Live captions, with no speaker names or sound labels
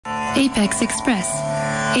Apex Express,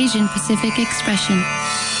 Asian Pacific Expression.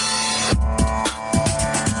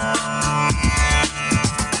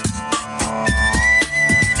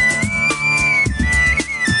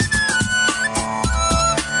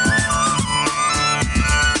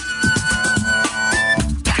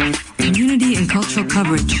 Community and cultural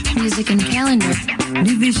coverage. Music and calendar.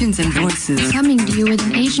 New visions and voices. Coming to you with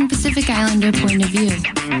an Asian Pacific Islander point of view.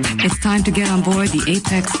 It's time to get on board the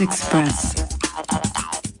Apex Express.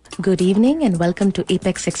 Good evening and welcome to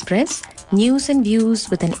Apex Express, news and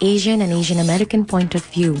views with an Asian and Asian American point of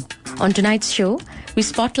view. On tonight's show, we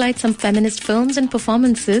spotlight some feminist films and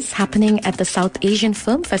performances happening at the South Asian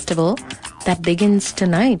Film Festival that begins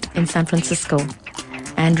tonight in San Francisco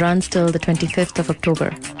and runs till the 25th of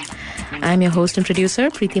October. I'm your host and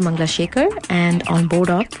producer, Preeti Manglashekhar, and on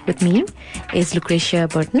board up with me is Lucretia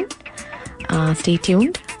Burton. Stay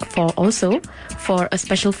tuned for a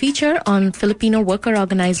special feature on Filipino worker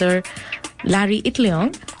organizer Larry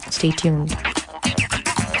Itliong. Stay tuned.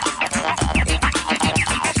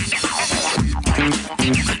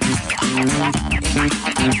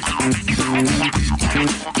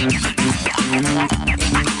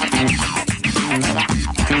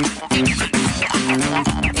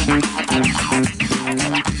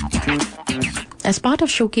 As part of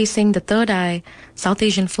showcasing the Third Eye South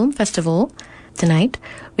Asian Film Festival tonight,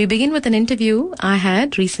 we begin with an interview I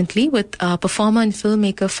had recently with performer and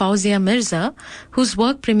filmmaker Fawzia Mirza, whose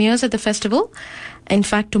work premieres at the festival, in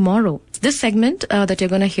fact, tomorrow. This segment that you're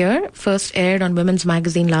going to hear first aired on Women's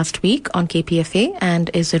Magazine last week on KPFA and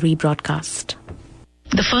is a rebroadcast.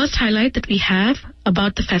 The first highlight that we have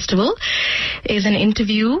about the festival is an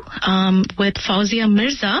interview with Fawzia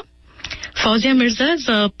Mirza. Fawzia Mirza is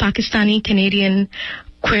a Pakistani-Canadian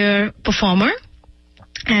queer performer,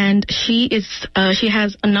 and she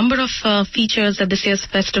has a number of features at this year's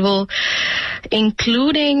festival,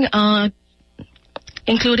 including a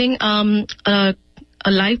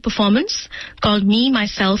live performance called Me,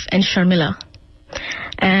 Myself, and Sharmila.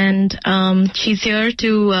 And she's here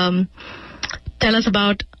to tell us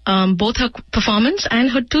about both her performance and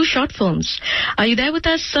her two short films. Are you there with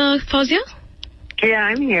us, Fawzia? Yeah,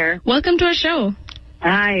 I'm here. Welcome to our show.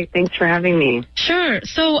 Hi, thanks for having me. Sure.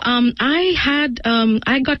 So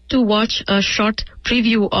I got to watch a short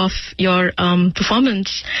preview of your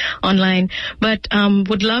performance online, but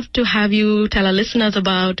would love to have you tell our listeners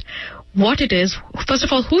about what it is. First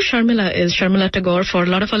of all, who Sharmila is, Sharmila Tagore, for a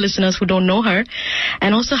lot of our listeners who don't know her,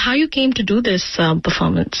 and also how you came to do this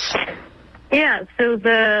performance. Yeah, so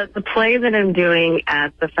the play that I'm doing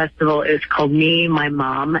at the festival is called Me, My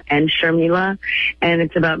Mom, and Sharmila, and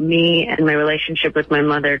it's about me and my relationship with my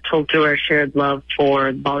mother, told through our shared love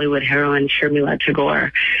for Bollywood heroine Sharmila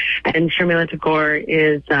Tagore. And Sharmila Tagore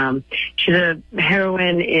is she's a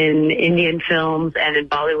heroine in Indian films and in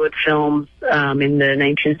Bollywood films in the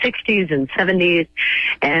 1960s and 70s,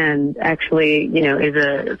 and actually, is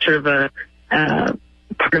a sort of a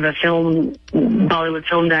part of a Bollywood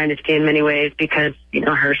film dynasty in many ways, because,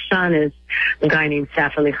 her son is a guy named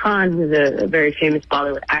Saif Ali Khan, who's a very famous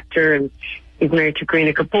Bollywood actor, and he's married to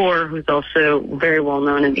Kareena Kapoor, who's also very well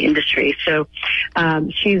known in the industry. So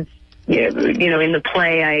she's, in the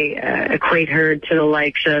play, I equate her to the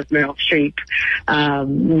likes of Meryl Streep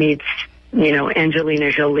meets,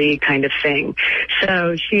 Angelina Jolie kind of thing.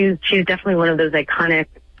 So she's definitely one of those iconic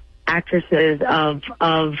actresses of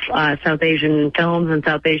South Asian films and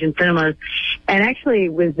South Asian cinemas, and actually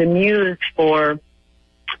was the muse for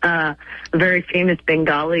a very famous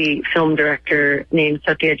Bengali film director named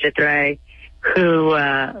Satyajit Ray,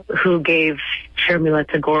 who gave Sharmila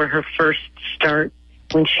Tagore her first start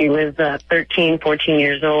when she was 13, 14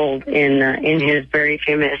 years old in his very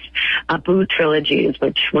famous Abu trilogies,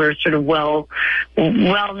 which were sort of well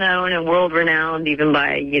known and world renowned even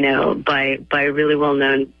by really well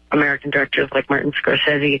known American directors like Martin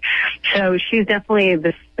Scorsese. So she's definitely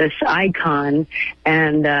this icon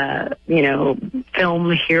and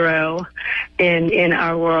film hero in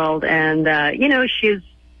our world, and she's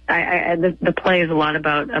the play is a lot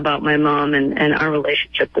about my mom and our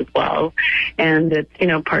relationship as well, and it's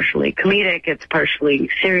partially comedic, it's partially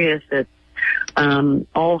serious, it's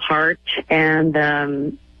all heart, and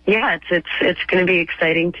it's going to be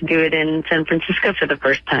exciting to do it in San Francisco for the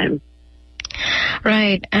first time.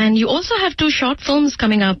 Right, and you also have two short films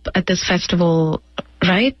coming up at this festival,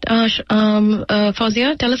 right?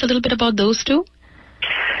 Fawzia, tell us a little bit about those two.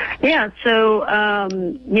 Yeah, so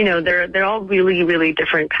they're all really, really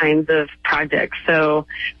different kinds of projects. So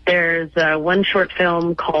there's one short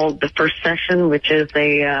film called The First Session, which is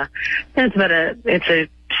it's a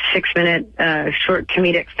 6-minute short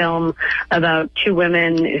comedic film about two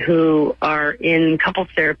women who are in couples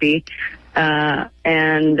therapy,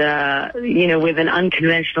 and with an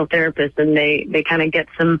unconventional therapist, and they kind of get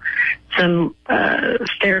some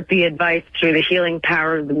therapy advice through the healing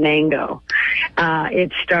power of the mango.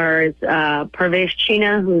 It stars Parvez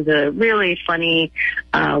China, who's a really funny,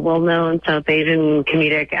 well-known South Asian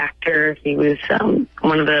comedic actor. He was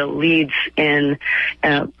one of the leads in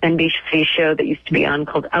an NBC show that used to be on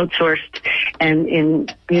called Outsourced,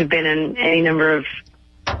 and he's been in any number of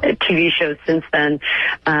TV shows since then,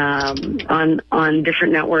 on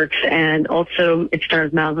different networks. And also it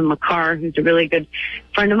stars Malvin Makar, who's a really good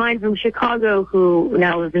friend of mine from Chicago, who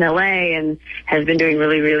now lives in LA and has been doing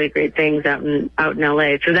really, really great things out in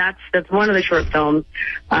LA. So that's one of the short films,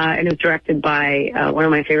 and it was directed by one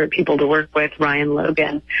of my favorite people to work with, Ryan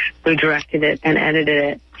Logan, who directed it and edited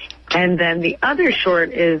it. And then the other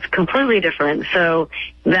short is completely different. So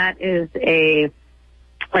that is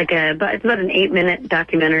it's about an 8-minute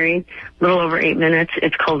documentary, a little over 8 minutes.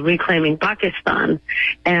 It's called Reclaiming Pakistan,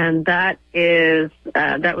 and that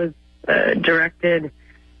was directed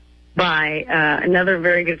by another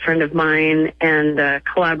very good friend of mine and a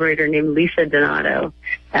collaborator named Lisa Donato.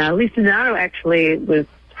 Lisa Donato actually was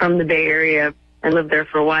from the Bay Area and lived there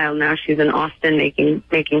for a while. Now she's in Austin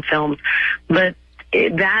making films, but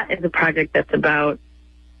that is a project that's about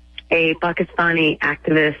a Pakistani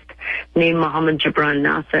activist named Mohammad Jabran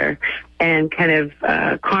Nasser, and kind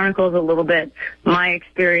of chronicles a little bit my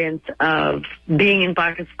experience of being in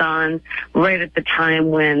Pakistan right at the time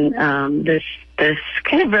when this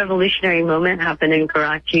kind of revolutionary moment happened in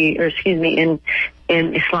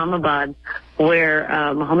in Islamabad,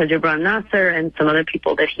 where Mohammad Jabran Nasser and some other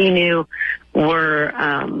people that he knew were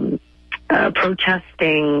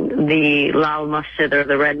protesting the Lal Masjid, or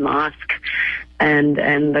the Red Mosque, and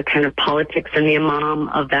the kind of politics and the imam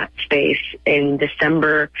of that space in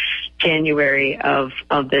January of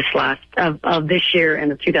this year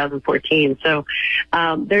and of 2014. So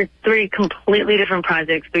there's three completely different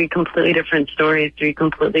projects, three completely different stories, three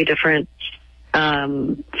completely different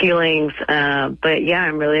feelings. But yeah,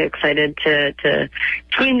 I'm really excited to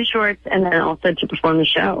screen the shorts and then also to perform the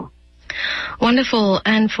show. Wonderful.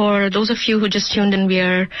 And for those of you who just tuned in, we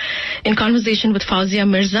are in conversation with Fawzia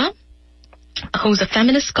Mirza, who's a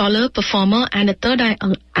feminist scholar, performer, and a Third Eye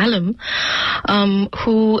alum,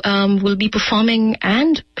 who will be performing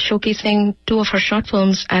and showcasing two of her short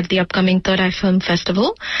films at the upcoming Third Eye Film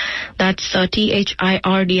Festival. That's thirdi.org.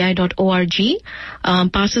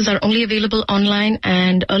 Passes are only available online,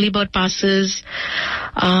 and early bird passes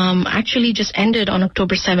actually just ended on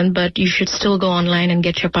October 7th, but you should still go online and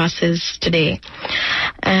get your passes today.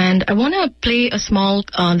 And I want to play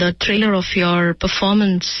the trailer of your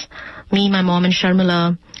performance, Me, My Mom, and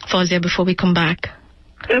Sharmila, Fawzia, before we come back.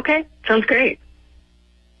 Okay, sounds great.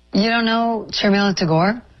 You don't know Sharmila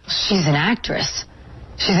Tagore? She's an actress.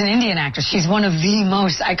 She's an Indian actress. She's one of the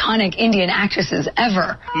most iconic Indian actresses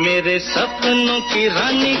ever. मेरे सपनों की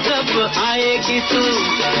रानी कब आएगी तू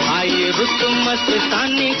आए रुत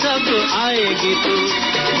मस्तानी कब आएगी तू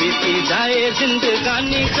बीती जाए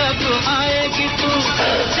जिंदगानी कब आएगी तू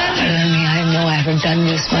I know I haven't done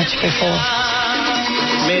this much before.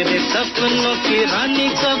 मेरे सपनों की रानी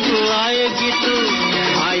कब आएगी तू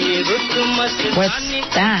आए रुत मस्तानी What's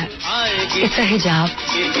that? It's a hijab.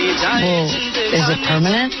 Well, is it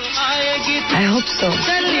permanent? I hope so.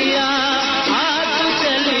 चलिया तू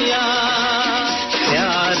चलिया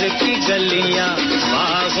प्यार की गलियां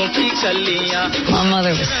बागों की कलियां My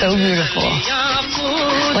mother was so beautiful.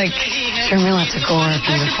 Like Sharmila Tagore,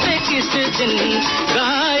 beautiful. किस दिन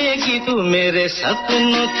गाएगी तू मेरे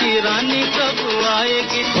सपनों की रानी कब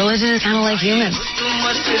आएगी Religion is kind of like humans.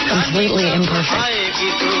 Completely imperfect.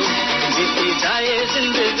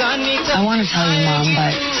 I want to tell you, Mom,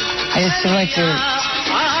 but I just feel like you're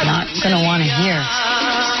not going to want to hear.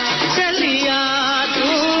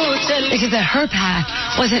 Because that her path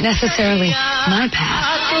wasn't necessarily my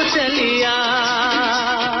path.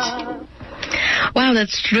 Wow,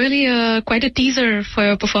 that's really quite a teaser for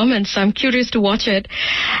your performance. I'm curious to watch it.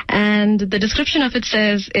 And the description of it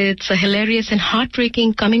says it's a hilarious and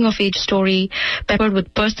heartbreaking coming-of-age story peppered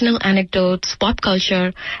with personal anecdotes, pop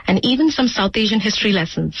culture, and even some South Asian history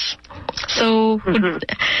lessons. So,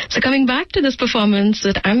 so coming back to this performance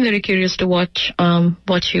that I'm very curious to watch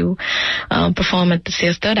you perform at this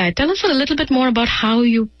year's Third Eye. Tell us a little bit more about how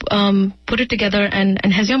you put it together, and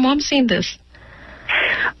has your mom seen this?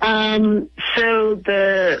 So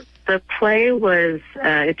the play was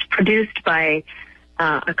it's produced by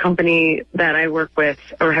a company that I work with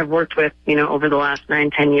or have worked with, over the last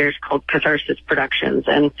 9-10 years called Catharsis Productions,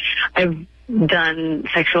 and I've done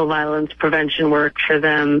sexual violence prevention work for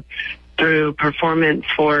them through performance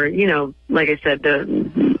for, like I said, the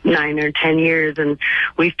 9 or 10 years. And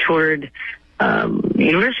we've toured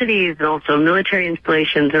universities and also military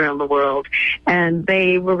installations around the world. And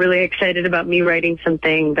they were really excited about me writing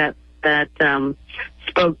something that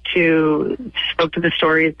spoke to the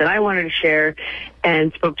stories that I wanted to share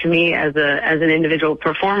and spoke to me as an individual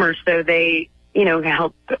performer. So they,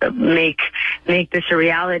 helped make this a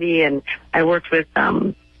reality. And I worked with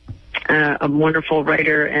a wonderful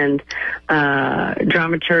writer and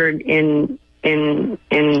dramaturg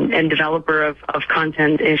and developer of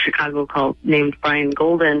content in Chicago named Brian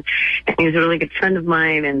Golden. And he was a really good friend of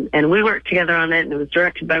mine, and we worked together on it, and it was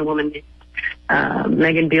directed by a woman named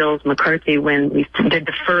Megan Beals McCarthy when we did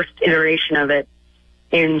the first iteration of it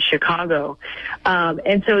in Chicago.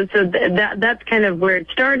 And so that's kind of where it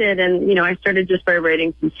started. And, I started just by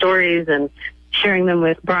writing some stories and sharing them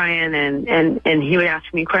with Brian, and he would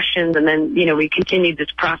ask me questions, and then, we continued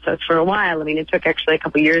this process for a while. I mean, it took actually a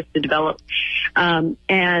couple years to develop. And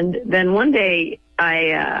then one day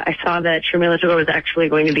I saw that Sharmila Tagore was actually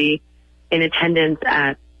going to be in attendance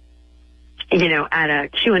at a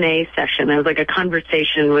Q&A session. It was like a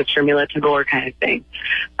conversation with Sharmila Tagore kind of thing.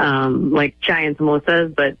 Like chai and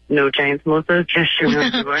samosas, but no chai and samosas, just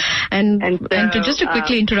Sharmila Tagore. and just to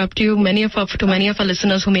quickly interrupt you, to many of our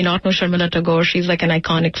listeners who may not know Sharmila Tagore, she's like an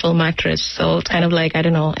iconic film actress. So it's kind of like, I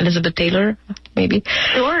don't know, Elizabeth Taylor, maybe?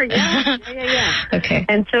 Sure, yeah. Okay.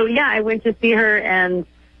 And so, I went to see her, and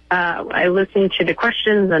I listened to the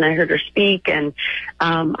questions, and I heard her speak, and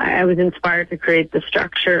I was inspired to create the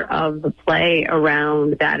structure of the play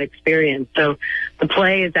around that experience. So the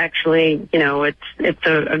play is actually, it's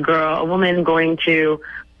a woman going to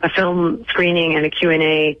a film screening and a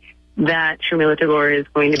Q&A that Sharmila Tagore is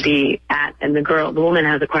going to be at, and the woman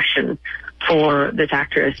has a question for this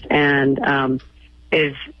actress, and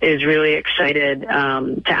is really excited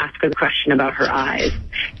to ask her the question about her eyes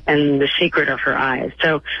and the secret of her eyes.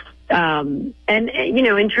 So, in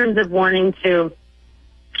terms of wanting to,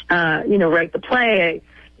 write the play,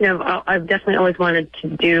 I've definitely always wanted to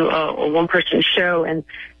do a one-person show, and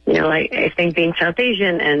I think being South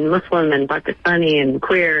Asian and Muslim and Pakistani and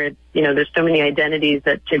queer, there's so many identities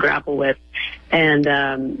to grapple with, and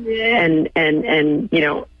I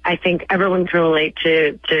think everyone can relate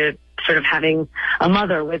to sort of having a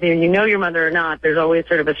mother, whether you know your mother or not. There's always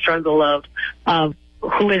sort of a struggle of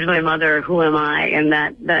who is my mother, who am I, and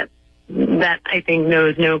that I think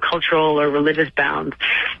knows no cultural or religious bounds.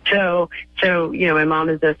 So my mom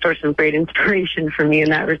is a source of great inspiration for me in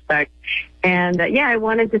that respect. And I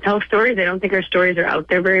wanted to tell stories. I don't think our stories are out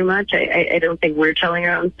there very much. I don't think we're telling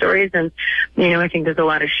our own stories. And, I think there's a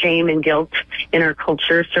lot of shame and guilt in our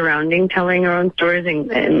culture surrounding telling our own stories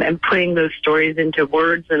and putting those stories into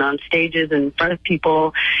words and on stages and in front of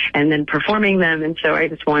people and then performing them. And so I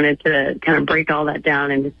just wanted to kind of break all that down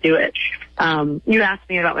and just do it. You asked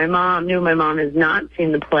me about my mom. No, my mom has not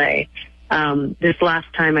seen the play. This last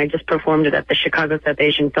time I just performed it at the Chicago South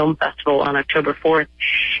Asian Film Festival on October 4th.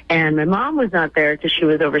 And my mom was not there because she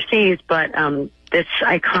was overseas, but this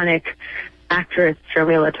iconic actress,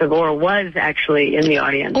 Sharmila Tagore, was actually in the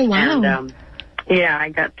audience. Oh, wow. And, I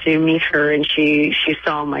got to meet her, and she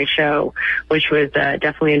saw my show, which was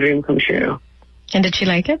definitely a dream come true. And did she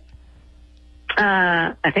like it?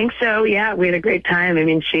 I think so. Yeah, we had a great time. I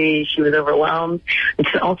mean, she was overwhelmed. It's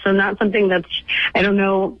also not something that's, I don't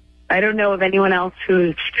know of anyone else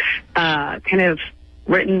who's kind of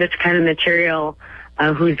written this kind of material,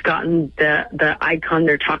 who's gotten the icon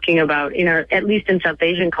they're talking about, at least in South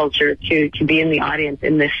Asian culture, to be in the audience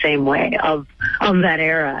in this same way of that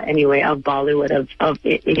era anyway, of Bollywood, of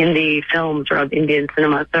Hindi films or of Indian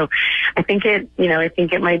cinema. So I think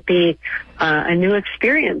it might be a new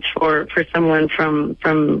experience for someone from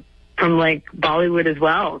like Bollywood as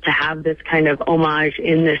well, to have this kind of homage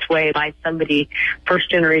in this way by somebody first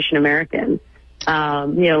generation American,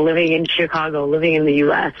 living in Chicago, living in the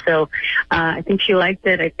U.S. So I think she liked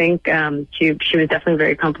it. I think she was definitely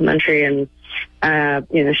very complimentary, and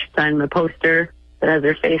she signed my poster that has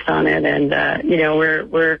her face on it, and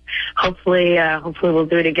we're hopefully we'll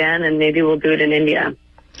do it again, and maybe we'll do it in India.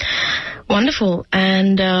 Wonderful.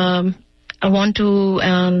 And I want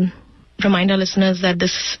to remind our listeners that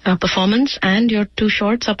this performance and your two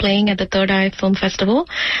shorts are playing at the Third Eye Film Festival,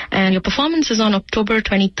 and your performance is on October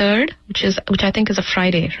 23rd, which I think is a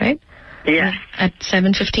Friday, right? Yes. At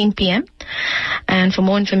 7:15 p.m. And for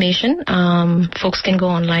more information, folks can go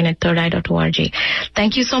online at thirdeye.org.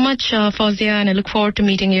 Thank you so much, Fawzia, and I look forward to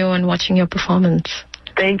meeting you and watching your performance.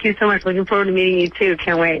 Thank you so much. Looking forward to meeting you too.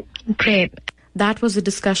 Can't wait. Great. That was a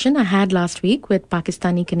discussion I had last week with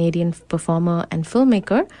Pakistani-Canadian performer and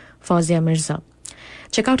filmmaker Fawzia Mirza.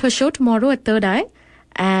 Check out her show tomorrow at Third Eye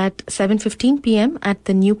at 7:15 p.m. at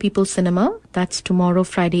the New People Cinema. That's tomorrow,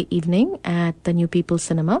 Friday evening at the New People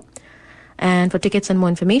Cinema. And for tickets and more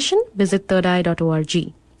information, visit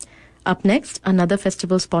thirdeye.org. Up next, another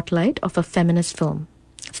festival spotlight of a feminist film.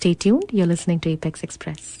 Stay tuned. You're listening to Apex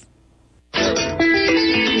Express.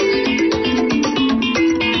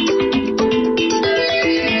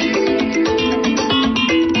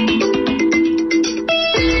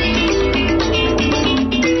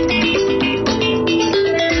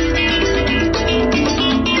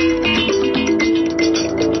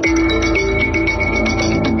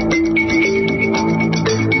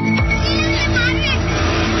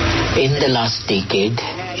 In the last decade,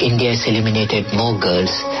 India has eliminated more girls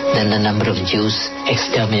than the number of Jews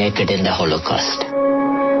exterminated in the Holocaust.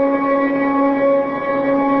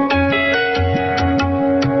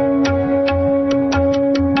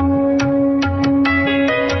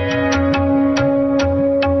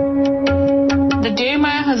 The day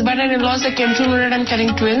my husband and in-laws came to know that I'm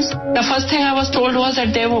carrying twins, the first thing I was told was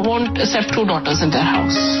that they won't accept two daughters in their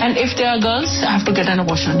house. And if they are girls, I have to get an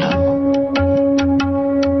abortion done.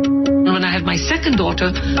 When I had my second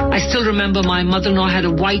daughter, I still remember my mother-in-law had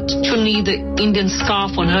a white chunni, the Indian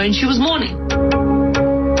scarf on her, and she was mourning.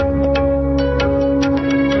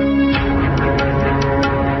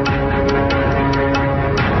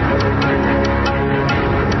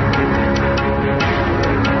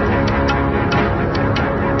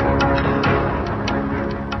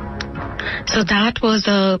 So that was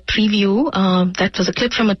a preview, that was a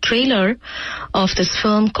clip from a trailer of this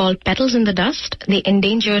film called Petals in the Dust, The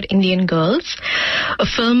Endangered Indian Girls, a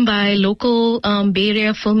film by local Bay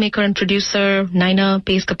Area filmmaker and producer Naina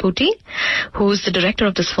Kaputi, who is the director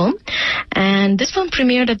of this film. And this film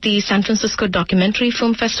premiered at the San Francisco Documentary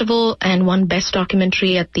Film Festival and won Best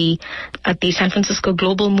Documentary at the San Francisco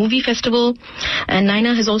Global Movie Festival. And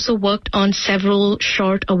Naina has also worked on several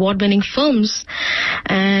short award-winning films,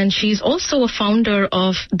 and she's also a founder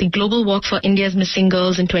of the Global Walk for India's Missing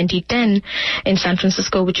Girls in 2010 in San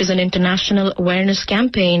Francisco, which is an international awareness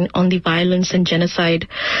campaign on the violence and genocide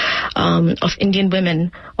of Indian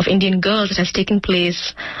women, of Indian girls that has taken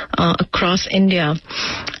place across India.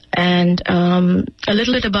 And a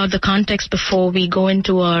little bit about the context before we go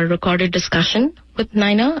into our recorded discussion with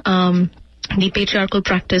Naina. The patriarchal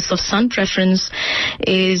practice of son preference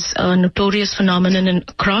is a notorious phenomenon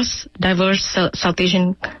across diverse South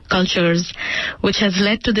Asian cultures, which has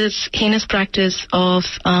led to this heinous practice of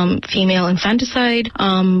female infanticide,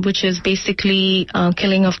 which is basically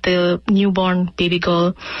killing of the newborn baby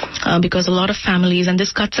girl, because a lot of families, and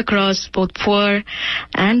this cuts across both poor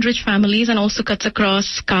and rich families, and also cuts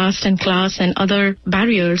across caste and class and other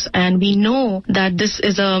barriers. And we know that this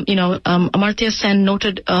is Amartya Sen,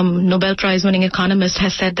 noted Nobel Prize-winning economist,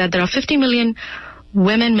 has said that there are 50 million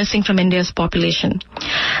women missing from India's population.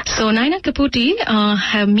 So Naina Kaputi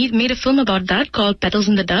have made a film about that called Petals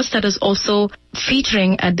in the Dust, that is also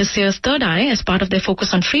featuring at this year's Third Eye as part of their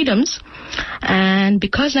focus on freedoms. And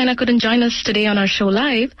because Naina couldn't join us today on our show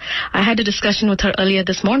live, I had a discussion with her earlier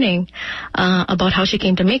this morning about how she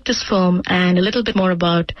came to make this film and a little bit more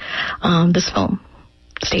about this film.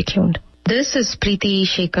 Stay tuned. This is Preeti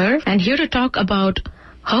Shekhar, and here to talk about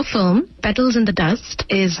her film, Petals in the Dust,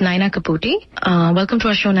 is Naina Kaputi. Welcome to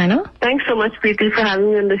our show, Naina. Thanks so much, Preeti, for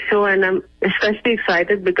having me on the show. And I'm especially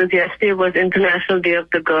excited because yesterday was International Day of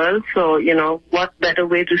the Girl. So, what better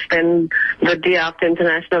way to spend the day after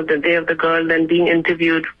International Day of the Girl than being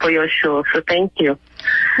interviewed for your show. So thank you.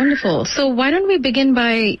 Wonderful. So why don't we begin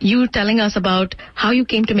by you telling us about how you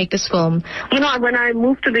came to make this film? When I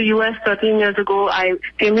moved to the U.S. 13 years ago, I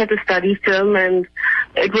came here to study film, and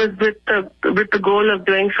it was with the goal of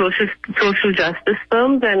doing social justice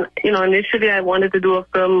films. And, initially I wanted to do a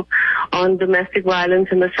film on domestic violence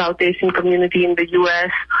in the South Asian community in the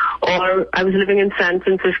U.S. Or I was living in San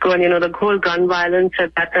Francisco, and, the whole gun violence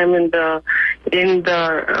at that time in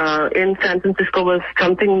San Francisco was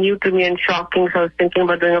something new to me and shocking. So I was thinking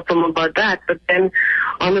about doing a film about that. But then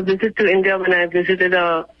on a visit to India, when I visited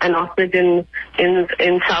an orphanage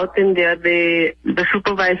in South India, the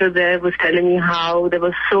supervisor there was telling me how there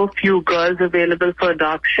were so few girls available for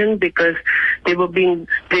adoption because they were being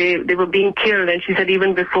killed. And she said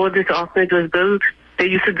even before this orphanage was built, they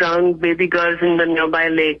used to drown baby girls in the nearby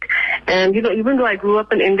lake. And, even though I grew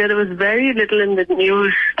up in India, there was very little in the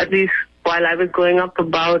news, at least while I was growing up,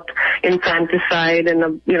 about infanticide.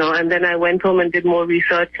 And, and then I went home and did more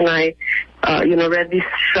research, and I, read these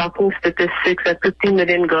shocking statistics that 50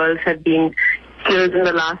 million girls had been killed in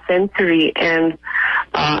the last century. And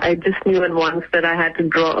I just knew at once that I had to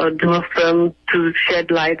do a film to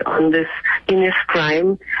shed light on this heinous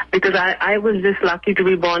crime, because I was just lucky to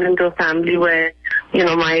be born into a family where,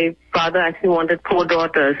 my father actually wanted 4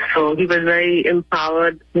 daughters. So he was very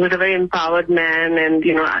empowered. He was a very empowered man, and,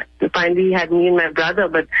 finally he had me and my brother,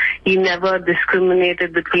 but he never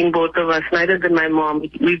discriminated between both of us, neither did my mom.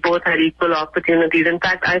 We both had equal opportunities. In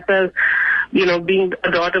fact, I felt, being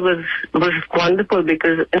a daughter was wonderful,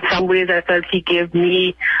 because in some ways I felt he gave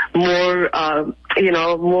me more,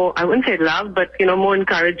 more, I wouldn't say love, but, more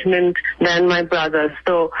encouragement than my brothers.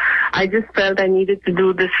 So I just felt I needed to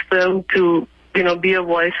do this film to, be a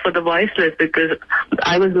voice for the voiceless, because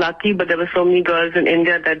I was lucky, but there were so many girls in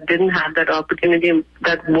India that didn't have that opportunity,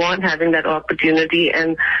 that weren't having that opportunity,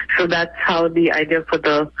 and so that's how the idea for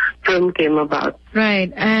the film came about.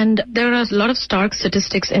 Right, and there are a lot of stark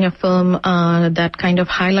statistics in your film that kind of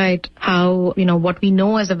highlight how, what we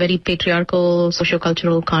know as a very patriarchal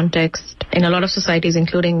sociocultural context in a lot of societies,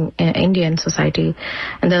 including Indian society,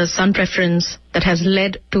 and the son preference that has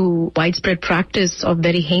led to widespread practice of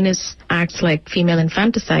very heinous acts like female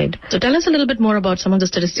infanticide. So tell us a little bit more about some of the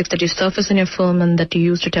statistics that you surface in your film and that you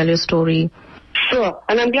use to tell your story. Sure.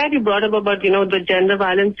 And I'm glad you brought up about, the gender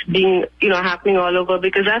violence being, happening all over,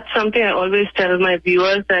 because that's something I always tell my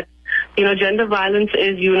viewers, that, gender violence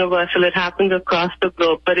is universal. It happens across the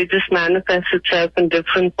globe, but it just manifests itself in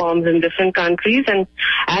different forms in different countries. And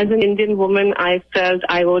as an Indian woman, I felt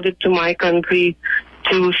I owed it to my country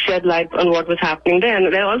to shed light on what was happening there.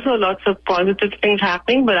 And there are also lots of positive things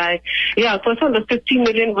happening, but first of all, the 50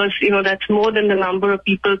 million was, that's more than the number of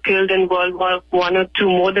people killed in World War I or II,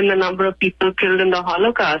 more than the number of people killed in the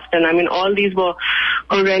Holocaust. And I mean, all these were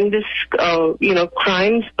horrendous,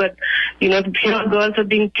 crimes, but, girls are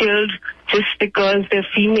being killed just because they're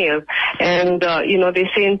female. And, they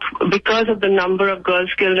say because of the number of girls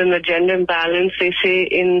killed in the gender imbalance, they say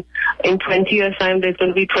in 20 years' time, there's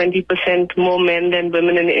going to be 20% more men than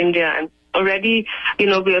women in India. And already,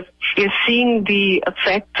 we're seeing the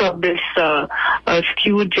effects of this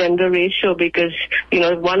skewed gender ratio, because,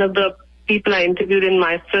 one of the people I interviewed in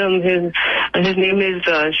my film, his name is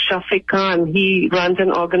Shafiq Khan. He runs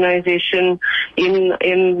an organization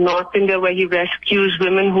in North India where he rescues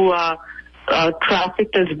women who are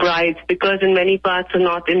trafficked as brides, because in many parts of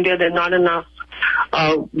North India there are not enough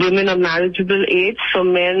women of marriageable age, so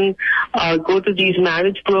men go to these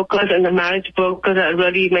marriage brokers, and the marriage brokers are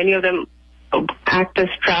really, many of them act as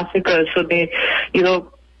traffickers. So they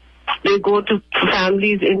go to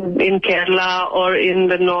families in Kerala or in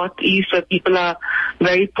the northeast where people are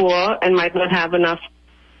very poor and might not have enough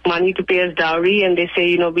money to pay as dowry, and they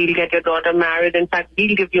say, we'll get your daughter married. In fact,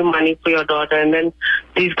 we'll give you money for your daughter. And then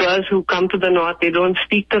these girls who come to the north, they don't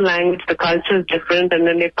speak the language, the culture is different, and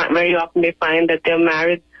then very often they find that they're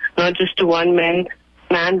married not just to one man,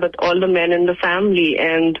 but all the men in the family.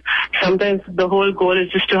 And sometimes the whole goal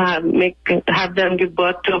is just to have them give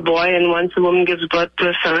birth to a boy, and once a woman gives birth to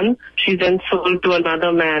a son, she's then sold to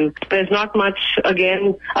another man. There's not much,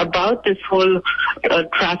 again, about this whole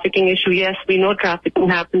trafficking issue. Yes, we know trafficking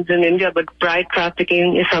happens in India, but bride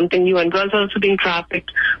trafficking is something new, and girls are also being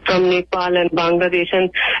trafficked from Nepal and Bangladesh.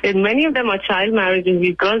 And many of them are child marriages.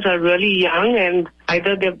 These girls are really young, and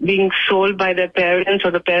either they're being sold by their parents,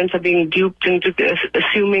 or the parents are being duped into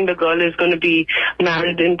assuming the girl is going to be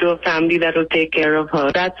married into a family that will take care of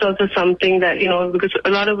her. That's also something that, because a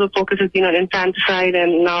lot of the focus has been on infanticide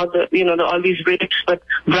and now all these rapes, but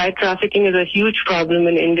bride trafficking is a huge problem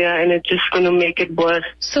in India, and it's just going to make it worse.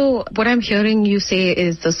 So what I'm hearing you say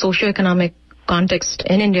is the socioeconomic context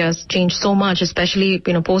in India has changed so much, especially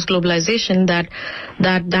post-globalization,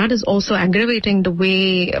 that is also aggravating the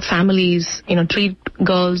way families treat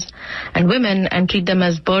girls and women and treat them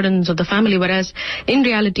as burdens of the family, whereas in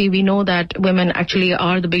reality we know that women actually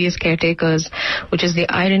are the biggest caretakers, which is the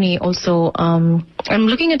irony also. I'm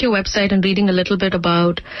looking at your website and reading a little bit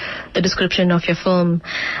about the description of your film.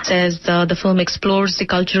 It says the film explores the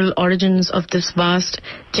cultural origins of this vast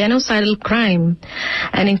genocidal crime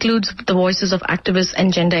and includes the voices of activists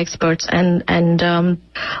and gender experts, and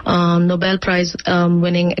Nobel Prize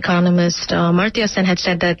winning economist Amartya Sen had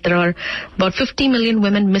said that there are about 50 million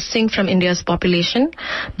women missing from India's population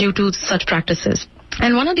due to such practices.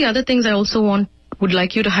 And one of the other things I also would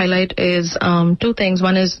like you to highlight is two things.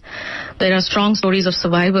 One is there are strong stories of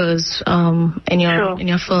survivors in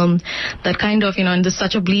your film that kind of, in this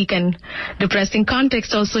such a bleak and depressing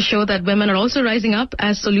context also show that women are also rising up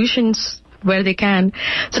as solutions where they can.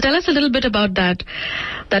 So tell us a little bit about that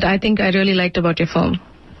I think I really liked about your film.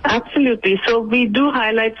 Absolutely. So we do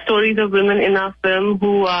highlight stories of women in our film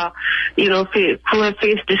who are, who have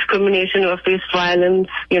faced discrimination or faced violence,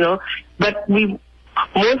 but we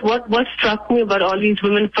what struck me about all these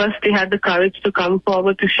women, first they had the courage to come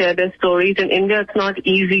forward to share their stories. In India, it's not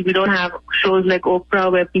easy. We don't have shows like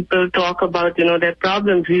Oprah where people talk about, their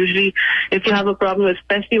problems. Usually, if you have a problem,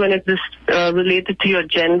 especially when it's related to your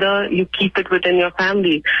gender, you keep it within your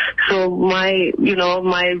family. So I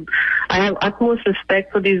have utmost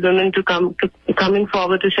respect for these women coming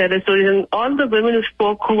forward to share their stories. And all the women who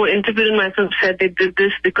spoke, who were interviewed in my film, said they did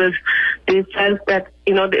this because they felt that,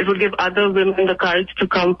 it would give other women the courage to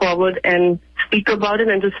come forward and speak about it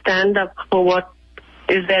and to stand up for what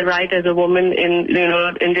is their right as a woman in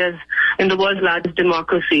the world's largest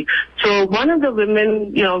democracy. So one of the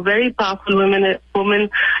women, very powerful woman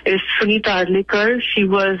is Sunita Adlikar.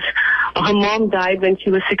 Her mom died when she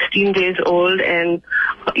was 16 days old, and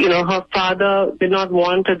her father did not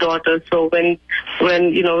want a daughter. So when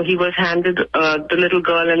he was handed the little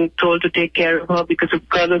girl and told to take care of her because the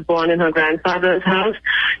girl was born in her grandfather's house,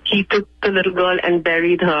 he took the little girl and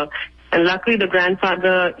buried her. And luckily the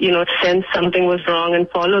grandfather, sensed something was wrong and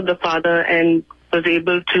followed the father and was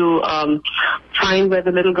able to find where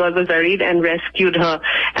the little girl was buried and rescued her.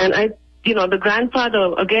 And the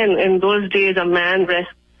grandfather, again, in those days, a man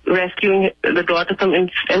rescuing the daughter from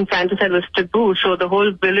infanticide was taboo. So the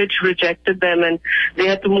whole village rejected them, and they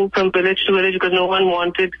had to move from village to village because no one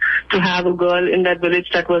wanted to have a girl in that village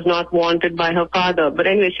that was not wanted by her father. But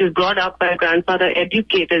anyway, she was brought up by her grandfather,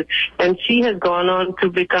 educated, and she has gone on to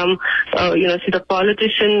become, she's a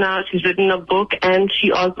politician now. She's written a book, and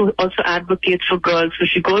she also advocates for girls. So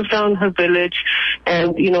she goes down her village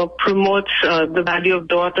and, promotes the value of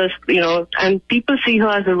daughters, and people see her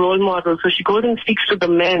as a role model. So she goes and speaks to the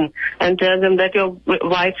men and tells them that your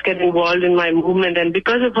wives get involved in my movement. And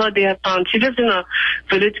because of her, they have found, she lives in a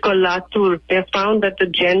village called Latur. They have found that the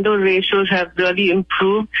gender ratios have really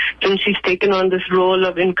improved since she's taken on this role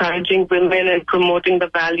of encouraging women and promoting the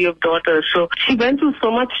value of daughters. So she went through so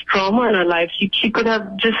much trauma in her life. She could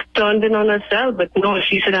have just turned in on herself, but no,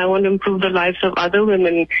 she said, I want to improve the lives of other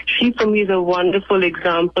women. She, for me, is a wonderful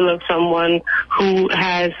example of someone who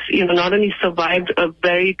has, not only survived a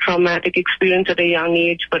very traumatic experience at a young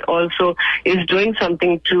age, but also is doing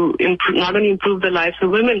something to not only improve the lives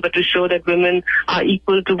of women, but to show that women are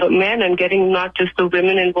equal to the men and getting not just the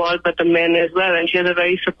women involved, but the men as well. And she has a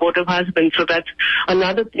very supportive husband. So that's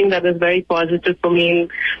another thing that is very positive for me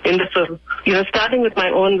in the film. Starting with my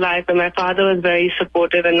own life, and my father was very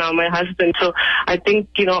supportive, and now my husband. So I think,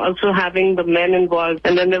 also having the men involved.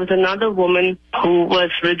 And then there was another woman who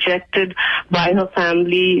was rejected by her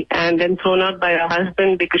family and then thrown out by her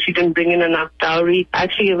husband because she didn't bring in enough dowry.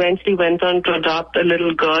 She eventually went on to adopt a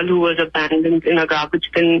little girl who was abandoned in a garbage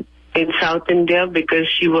bin in South India because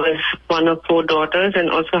she was one of 4 daughters and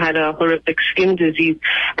also had a horrific skin disease.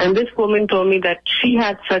 And this woman told me that she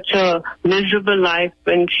had such a miserable life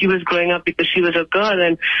when she was growing up because she was a girl.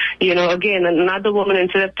 And, again, another woman,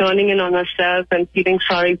 instead of turning in on herself and feeling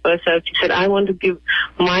sorry for herself, she said, I want to give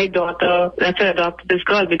my daughter, that's why I adopted this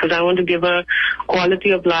girl, because I want to give her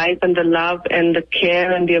quality of life and the love and the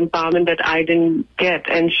care and the empowerment that I didn't get.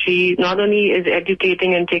 And she not only is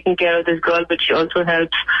educating and taking care of this girl, but she also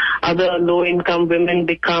helps other low-income women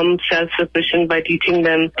become self-sufficient by teaching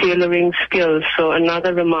them tailoring skills. So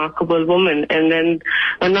another remarkable woman. And then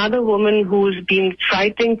another woman who's been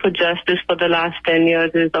fighting for justice for the last 10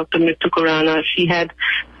 years is Dr. Mittu Khurana. She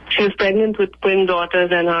was pregnant with twin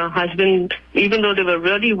daughters, and her husband, even though they were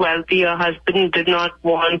really wealthy, her husband did not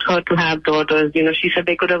want her to have daughters. She said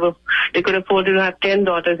they could afford to have 10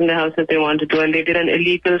 daughters in the house if they wanted to, and they did an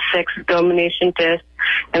illegal sex determination test.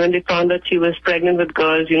 And when they found that she was pregnant with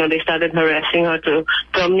girls, they started harassing her to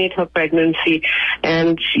terminate her pregnancy.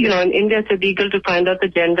 And, in India it's illegal to find out the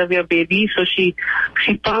gender of your baby. So she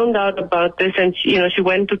found out about this, and she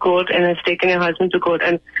went to court and has taken her husband to court.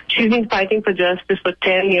 And she's been fighting for justice for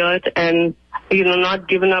 10 years and not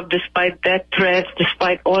given up despite death threats,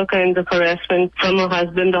 despite all kinds of harassment from her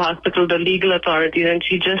husband, the hospital, the legal authorities. And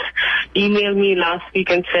she just emailed me last week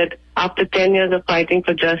and said, after 10 years of fighting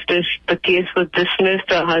for justice, the case was dismissed.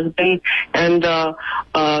 Her husband and the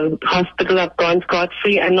hospital have gone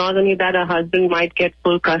scot-free. And not only that, her husband might get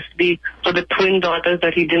full custody for the twin daughters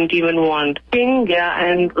that he didn't even want. Yeah,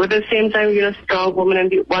 and at the same time, a strong woman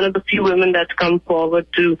and one of the few women that's come forward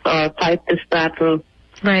to fight this battle.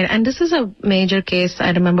 Right, and this is a major case.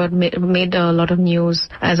 I remember made a lot of news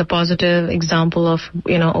as a positive example of,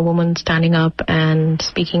 a woman standing up and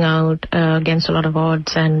speaking out against a lot of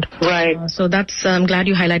odds. And right. So that's, I'm glad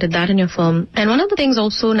you highlighted that in your film. And one of the things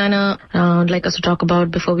also, Nana, I'd like us to talk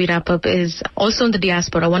about before we wrap up is also in the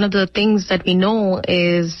diaspora. One of the things that we know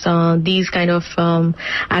is these kind of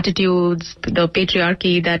attitudes, the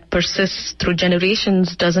patriarchy that persists through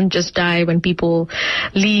generations doesn't just die when people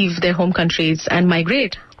leave their home countries and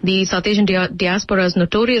migrate. The South Asian diaspora is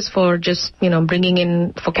notorious for just,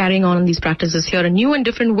 for carrying on these practices here in new and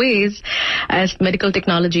different ways as medical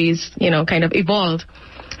technologies, kind of evolve.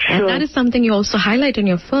 Sure. And that is something you also highlight in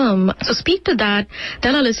your film. So speak to that.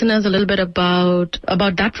 Tell our listeners a little bit about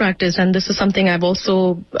that practice. And this is something I've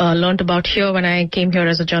also learned about here when I came here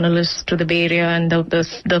as a journalist to the Bay Area, and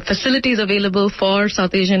the facilities available for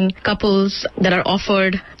South Asian couples that are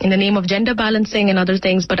offered in the name of gender balancing and other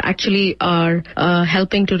things, but actually are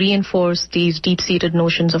helping to reinforce these deep-seated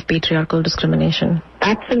notions of patriarchal discrimination.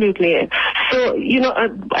 Absolutely. So,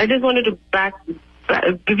 I just wanted to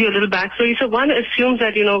give you a little backstory. So one assumes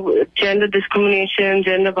that, gender discrimination,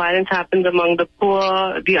 gender violence happens among the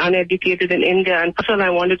poor, the uneducated in India. And first of all, I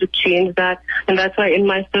wanted to change that. And that's why in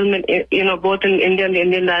my film, both in India and the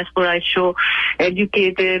Indian diaspora, I show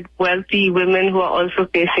educated, wealthy women who are also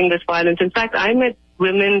facing this violence. In fact, I met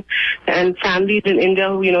women and families in India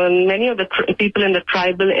who, and many of the people in the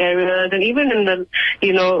tribal areas and even in the,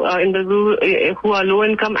 in the rural, who are low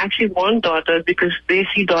income actually want daughters because they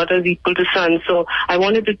see daughters equal to sons. So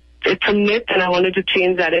it's a myth, and I wanted to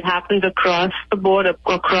change that. It happens across the board,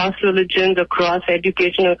 across religions, across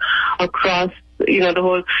education, across the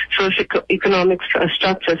whole socio-economic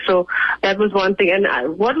structure. So that was one thing.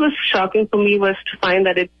 And what was shocking for me was to find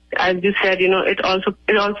that as you said, it also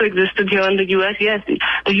existed here in the U.S. Yes,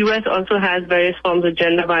 the U.S. also has various forms of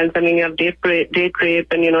gender violence. I mean, you have date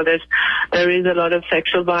rape, and there is a lot of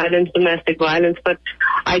sexual violence, domestic violence. But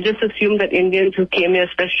I just assumed that Indians who came here,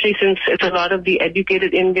 especially since it's a lot of the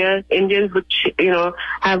educated Indians, which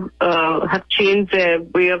have changed their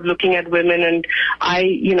way of looking at women. And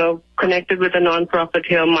I connected with a non-profit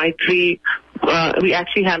here, Maitri. We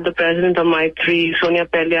actually have the president of Maitri, Sonia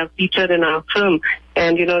Pelia, featured in our film.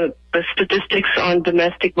 And, the statistics on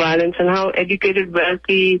domestic violence and how educated,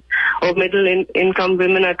 wealthy or middle-income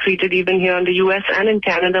women are treated even here in the U.S. and in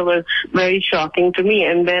Canada was very shocking to me.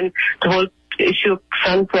 And then the whole issue of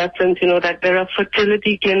son preference, that there are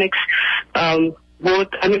fertility clinics, both,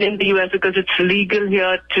 in the U.S. because it's legal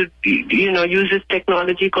here to, use this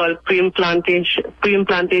technology called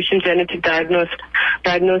pre-implantation genetic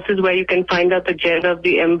diagnosis where you can find out the gender of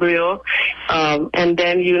the embryo, and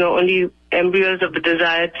then, only embryos of the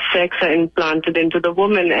desired sex are implanted into the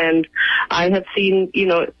woman. And I have seen,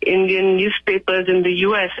 Indian newspapers in the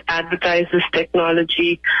U.S. advertise this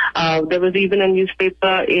technology. There was even a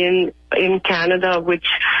newspaper in Canada which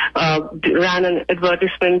ran an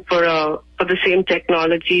advertisement for the same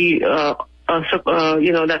technology,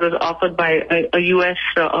 that was offered by a U.S.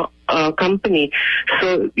 Company.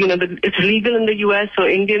 So, it's legal in the U.S. So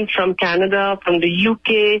Indians from Canada, from the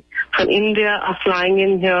U.K., from India are flying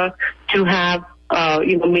in here to have,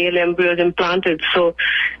 male embryos implanted. So,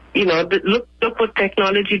 look what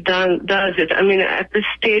technology does it. At this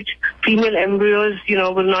stage, female embryos,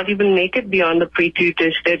 will not even make it beyond the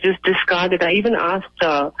pre-treatise. They're just discarded. I even asked,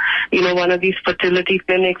 one of these fertility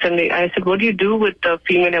clinics, and I said, what do you do with the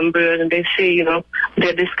female embryos? And they say,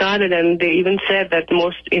 they're discarded. And they even said that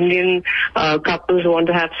most Indian couples want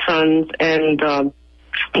to have sons and,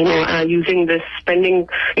 using this, spending,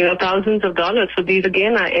 thousands of dollars. So these,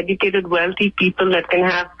 again, are educated, wealthy people that can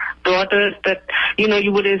have daughters that,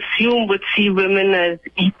 you would assume would see women as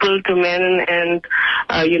equal to men and,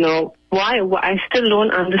 why? I still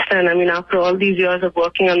don't understand. After all these years of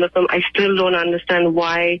working on the film, I still don't understand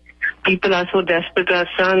why people are so desperate to have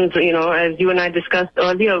sons. As you and I discussed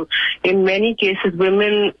earlier, in many cases,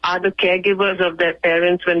 women are the caregivers of their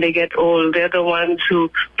parents when they get old. They're the ones who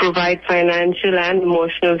provide financial and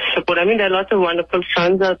emotional support. there are lots of wonderful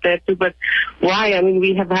sons out there too, but why?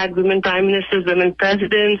 We have had women prime ministers, women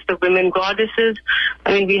presidents, the women goddesses.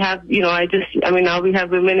 We have, now we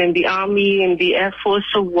have women in the army, in the Air Force.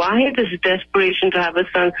 So why this desperation to have a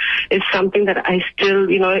son is something that I still,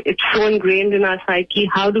 it's so ingrained in our psyche.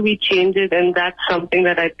 How do we change it? And that's something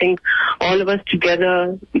that I think all of us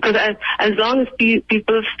together, because as long as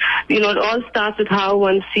people, it all starts with how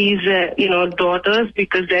one sees, daughters,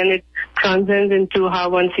 because then it transcends into how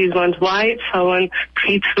one sees one's wives, how one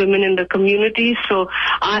treats women in the community. So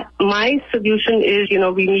my solution is,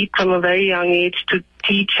 we need from a very young age to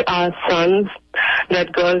teach our sons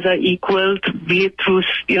that girls are equal, be it through,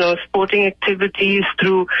 sporting activities,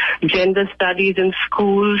 through gender studies in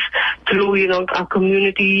schools, through, our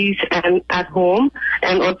communities and at home,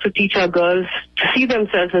 and also teach our girls to see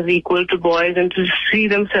themselves as equal to boys and to see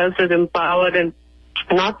themselves as empowered and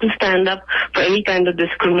not to stand up for any kind of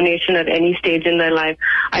discrimination at any stage in their life.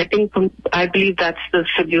 I believe that's the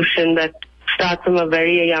solution, that starts from a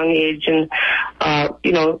very young age, and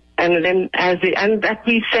and then and that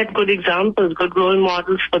we set good examples, good role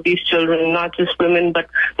models for these children, not just women but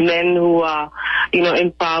men who are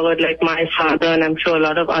empowered, like my father, and I'm sure a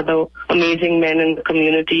lot of other amazing men in the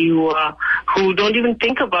community who don't even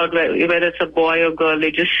think about whether it's a boy or girl.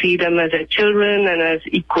 They just see them as their children and as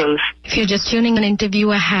equals. If you're just tuning an interview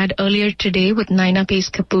I had earlier today with Naina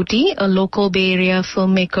Kaputi, a local Bay Area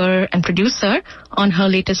filmmaker and producer, on her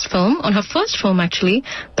latest film, on her first film actually,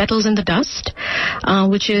 Petals in the Dust,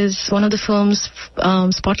 which is one of the films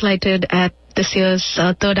spotlighted at this year's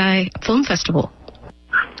Third Eye Film Festival.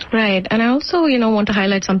 Right, and I also, want to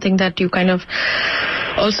highlight something that you kind of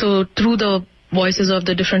also, through the voices of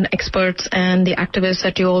the different experts and the activists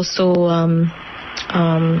that you also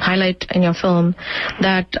highlight in your film,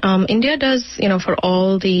 that India does, for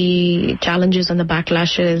all the challenges and the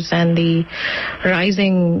backlashes and the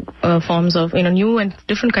rising forms of, new and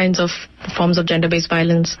different kinds of forms of gender-based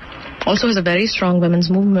violence, also has a very strong women's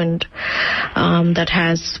movement that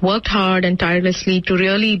has worked hard and tirelessly to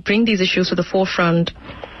really bring these issues to the forefront.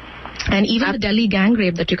 And even the Delhi gang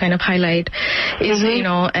rape that you kind of highlight is,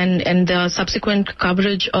 and the subsequent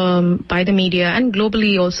coverage by the media and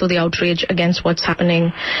globally also the outrage against what's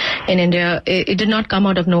happening in India, it did not come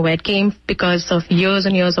out of nowhere. It came because of years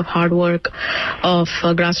and years of hard work of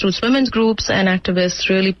grassroots women's groups and activists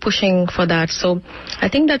really pushing for that. So I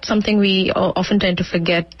think that's something we often tend to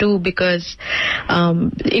forget too, because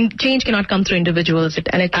change cannot come through individuals, it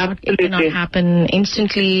cannot happen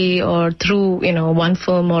instantly or through, one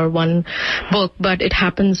film or one book, but it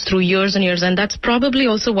happens through years and years. And that's probably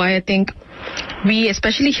also why I think we,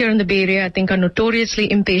 especially here in the Bay Area, I think are notoriously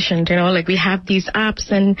impatient. Like we have these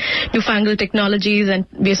apps and newfangled technologies, and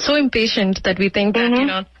we're so impatient that we think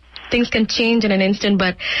that, things can change in an instant,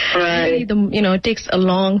 but really it takes a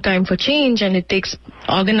long time for change, and it takes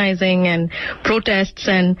organizing and protests,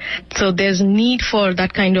 and so there's need for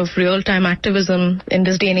that kind of real-time activism in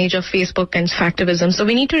this day and age of Facebook and hacktivism. So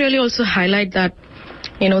we need to really also highlight that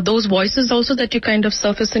those voices also that you kind of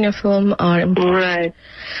surface in your film are important. Right.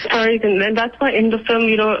 Sorry, and that's why in the film,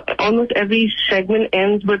 almost every segment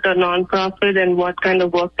ends with a non-profit and what kind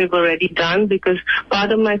of work they've already done, because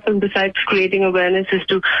part of my film, besides creating awareness, is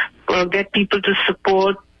to get people to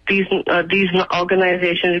support these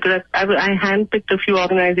organizations, because I handpicked a few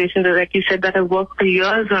organizations, like you said, that have worked for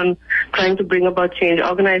years on trying to bring about change,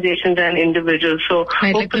 organizations and individuals. So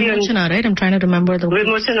right, like Vimochana, right? I'm trying to remember the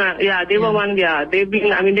Vimochana, they were one, they've been,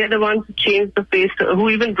 they're the ones who changed the face, who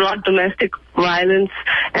even brought domestic violence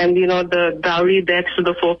and, the dowry deaths to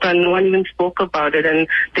the forefront. No one even spoke about it, and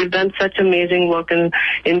they've done such amazing work in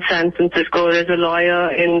San Francisco. There's a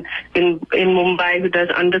lawyer in Mumbai who does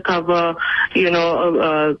undercover,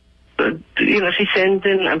 she sends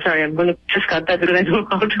in, I'm sorry, I'm going to just cut that because I don't know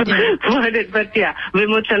how to word it, but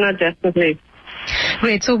Vimochana, definitely.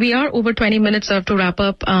 Great. So we are over 20 minutes to wrap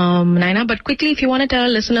up, Naina, but quickly, if you want to tell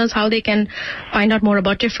listeners how they can find out more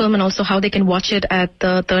about your film and also how they can watch it at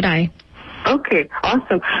the Third Eye. Okay,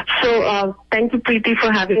 awesome. So thank you, Preeti,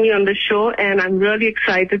 for having me on the show, and I'm really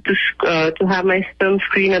excited to have my film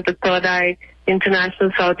screen at the Third Eye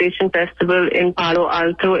International South Asian Festival in Palo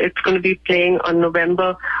Alto. It's going to be playing on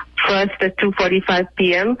November 1st at 2:45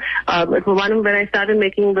 p.m. When I started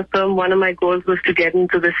making the film, one of my goals was to get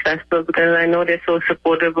into this festival because I know they're so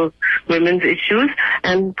supportive of women's issues.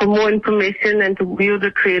 And for more information and to view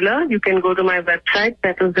the trailer, you can go to my website,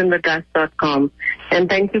 petalsinthedust.com. And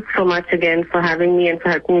thank you so much again for having me and for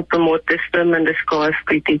helping me promote this film and this cause,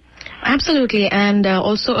 Preeti. Absolutely, and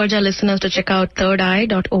also urge our listeners to check out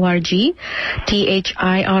thirdeye.org,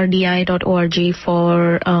 thirdi.org,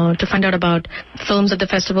 for to find out about films at the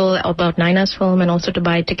festival, about Naina's film, and also to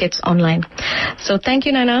buy tickets online. So thank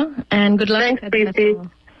you, Naina, and good luck. Thanks, Preeti.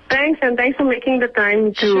 Thanks, and thanks for making the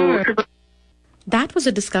time to... Sure. That was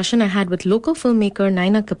a discussion I had with local filmmaker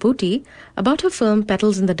Naina Kaputi about her film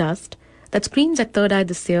Petals in the Dust, that screens at Third Eye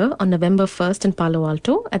this year on November 1st in Palo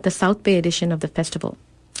Alto at the South Bay edition of the festival.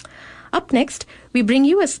 Up next, we bring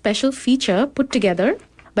you a special feature put together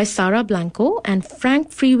by Sarah Blanco and Frank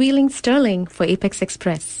Freewheeling Sterling for Apex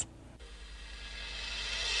Express.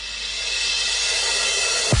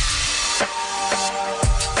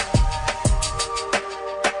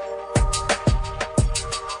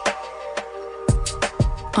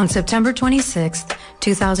 On September 26th,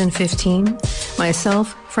 2015,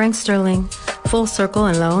 myself, Frank Sterling, Full Circle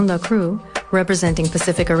and La Onda crew, representing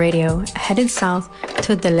Pacifica Radio, headed south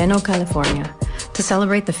to Delano, California, to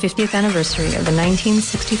celebrate the 50th anniversary of the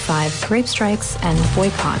 1965 grape strikes and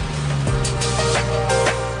boycott.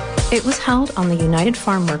 It was held on the United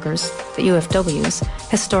Farm Workers, the UFW's,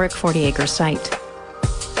 historic 40-acre site.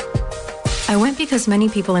 I went because many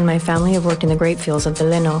people in my family have worked in the grape fields of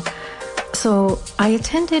Delano, so I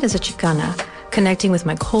attended as a Chicana, connecting with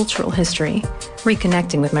my cultural history,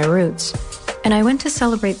 reconnecting with my roots. And I went to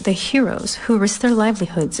celebrate the heroes who risked their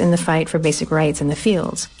livelihoods in the fight for basic rights in the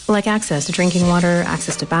fields, like access to drinking water,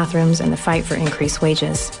 access to bathrooms, and the fight for increased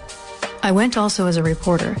wages. I went also as a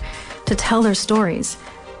reporter to tell their stories,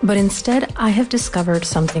 but instead I have discovered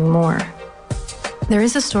something more. There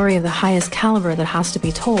is a story of the highest caliber that has to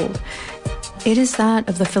be told. It is that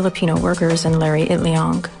of the Filipino workers and Larry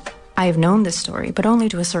Itliong. I have known this story, but only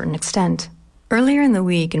to a certain extent. Earlier in the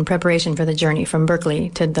week, in preparation for the journey from Berkeley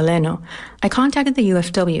to Delano, I contacted the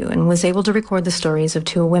UFW and was able to record the stories of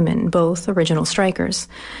two women, both original strikers.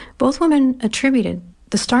 Both women attributed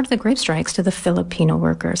the start of the grape strikes to the Filipino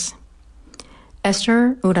workers.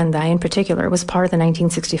 Esther Uranday, in particular, was part of the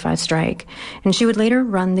 1965 strike, and she would later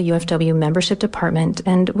run the UFW membership department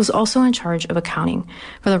and was also in charge of accounting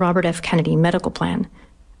for the Robert F. Kennedy medical plan.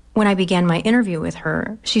 When I began my interview with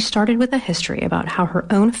her, she started with a history about how her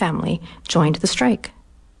own family joined the strike.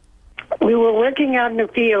 We were working out in the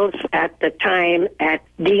fields at the time at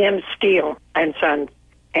DM Steel and Sons.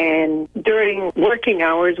 And during working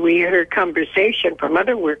hours, we heard conversation from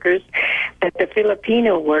other workers that the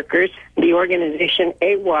Filipino workers, the organization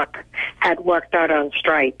AWOC, had walked out on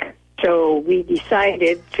strike. So we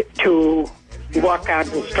decided to walk out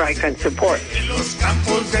and strike and support. Los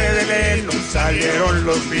campos de Delano salieron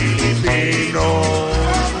los filipinos.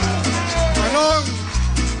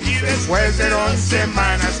 Y después de 2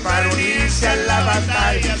 semanas para unirse a la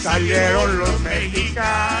batalla salieron los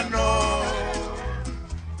mexicanos.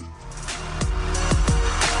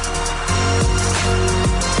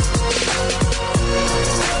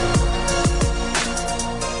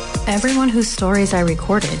 Everyone whose stories I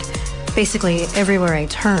recorded, basically everywhere I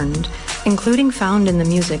turned, including found in the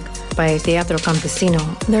music by Teatro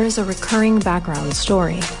Campesino, there is a recurring background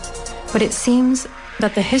story. But it seems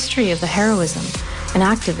that the history of the heroism and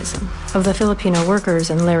activism of the Filipino workers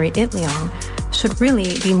and Larry Itliong should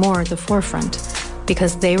really be more at the forefront,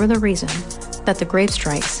 because they were the reason that the grape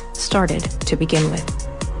strikes started to begin with.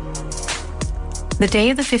 The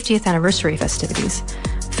day of the 50th anniversary festivities,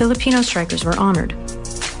 Filipino strikers were honored.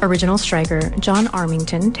 Original striker John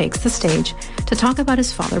Armington takes the stage to talk about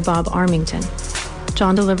his father, Bob Armington.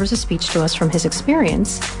 John delivers a speech to us from his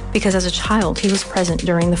experience because as a child he was present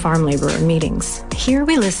during the farm laborer meetings. Here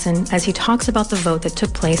we listen as he talks about the vote that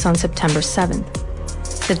took place on September 7th,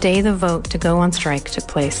 the day the vote to go on strike took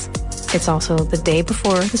place. It's also the day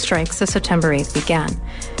before the strikes of September 8th began.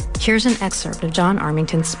 Here's an excerpt of John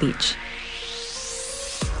Armington's speech.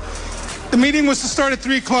 The meeting was to start at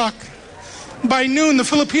 3 o'clock. By noon, the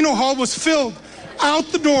Filipino hall was filled out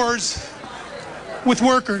the doors with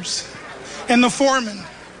workers and the foreman.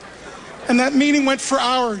 And that meeting went for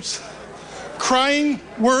hours, crying,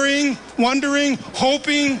 worrying, wondering,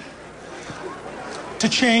 hoping to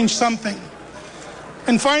change something.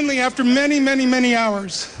 And finally, after many, many, many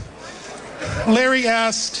hours, Larry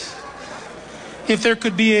asked if there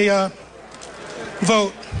could be a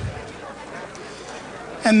vote.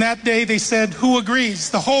 And that day they said, who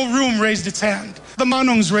agrees? The whole room raised its hand. The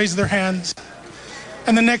Manongs raised their hands.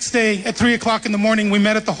 And the next day at 3 o'clock in the morning, we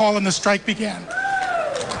met at the hall and the strike began.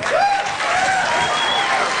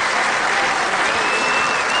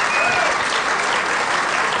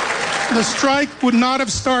 The strike would not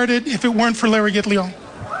have started if it weren't for Larry Itliong.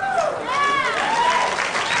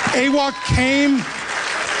 AWOC came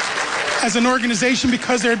as an organization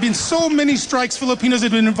because there had been so many strikes Filipinos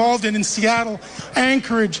had been involved in Seattle,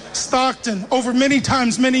 Anchorage, Stockton, over many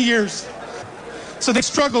times, many years. So they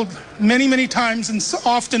struggled many, many times and so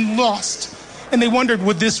often lost. And they wondered,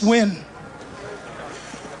 would this win?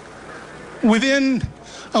 Within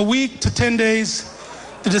a week to 10 days,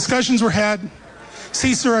 the discussions were had.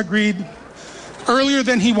 Cesar agreed earlier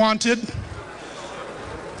than he wanted,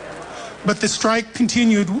 but the strike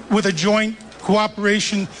continued with a joint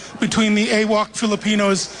cooperation between the AWOC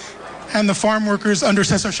Filipinos and the farm workers under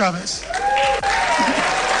Cesar Chavez.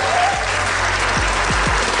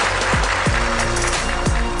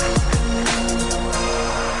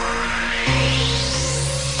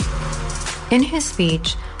 In his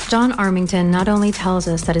speech, John Armington not only tells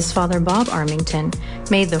us that his father, Bob Armington,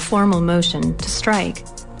 made the formal motion to strike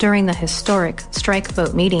during the historic strike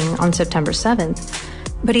vote meeting on September 7th,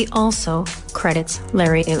 but he also credits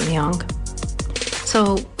Larry Itliong.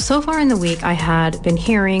 So far in the week, I had been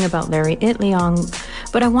hearing about Larry Itliong,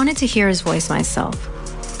 but I wanted to hear his voice myself.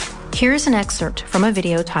 Here's an excerpt from a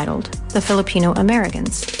video titled The Filipino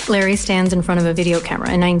Americans. Larry stands in front of a video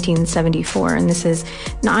camera in 1974, and this is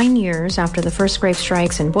 9 years after the first grape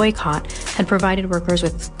strikes and boycott had provided workers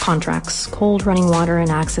with contracts, cold running water, and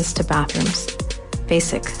access to bathrooms.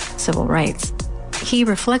 Basic civil rights. He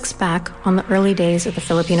reflects back on the early days of the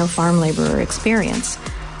Filipino farm laborer experience,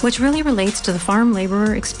 which really relates to the farm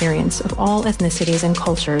laborer experience of all ethnicities and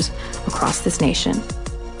cultures across this nation.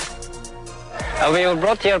 We were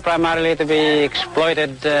brought here primarily to be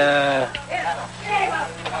exploited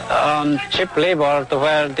on cheap labor to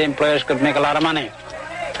where the employers could make a lot of money.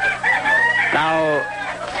 Now,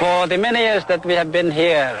 for the many years that we have been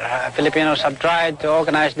here, Filipinos have tried to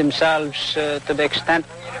organize themselves to the extent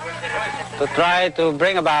to try to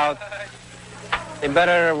bring about a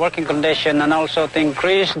better working condition and also to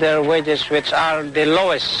increase their wages, which are the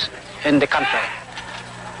lowest in the country.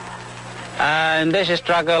 In this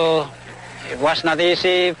struggle, it was not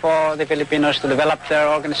easy for the Filipinos to develop their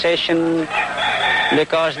organization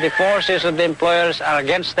because the forces of the employers are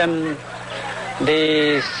against them.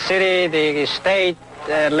 The city, the state,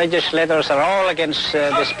 legislators are all against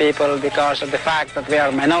these people because of the fact that we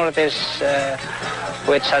are minorities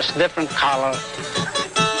which has different color.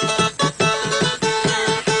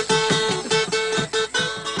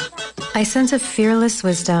 I sense a fearless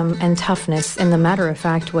wisdom and toughness in the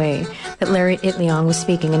matter-of-fact way that Larry Itliong was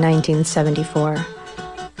speaking in 1974.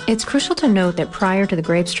 It's crucial to note that prior to the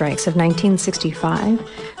grape strikes of 1965,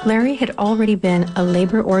 Larry had already been a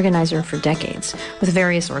labor organizer for decades with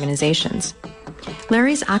various organizations.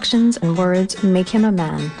 Larry's actions and words make him a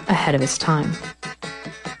man ahead of his time.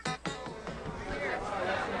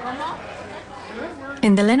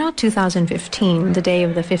 In the Leno 2015, the day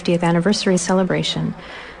of the 50th anniversary celebration,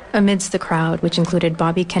 amidst the crowd, which included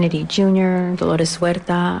Bobby Kennedy Jr., Dolores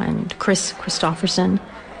Huerta, and Chris Christopherson,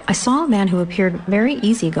 I saw a man who appeared very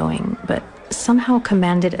easygoing, but somehow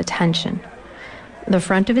commanded attention. The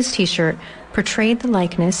front of his t-shirt portrayed the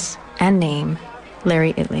likeness and name,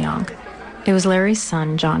 Larry Itliong. It was Larry's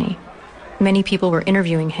son, Johnny. Many people were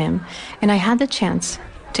interviewing him, and I had the chance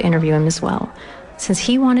to interview him as well, since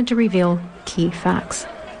he wanted to reveal key facts.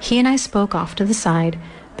 He and I spoke off to the side,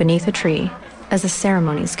 beneath a tree, as the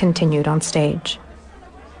ceremonies continued on stage.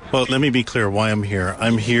 Well, let me be clear why I'm here.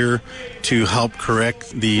 I'm here to help correct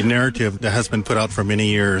the narrative that has been put out for many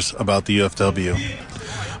years about the UFW.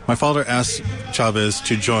 My father asked Chavez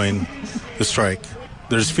to join the strike.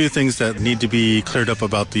 There's a few things that need to be cleared up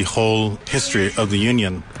about the whole history of the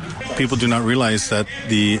union. People do not realize that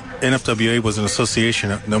the NFWA was an association,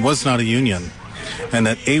 that was not a union, and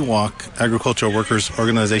that AWOC, Agricultural Workers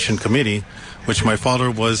Organization Committee, which my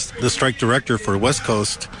father was the strike director for West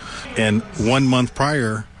Coast, and 1 month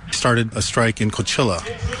prior started a strike in Coachella.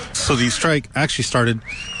 So the strike actually started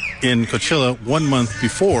in Coachella 1 month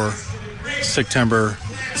before September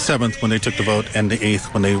 7th when they took the vote and the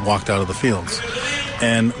 8th when they walked out of the fields.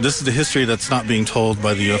 And this is the history that's not being told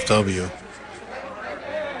by the UFW.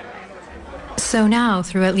 So now,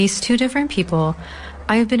 through at least two different people,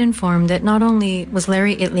 I have been informed that not only was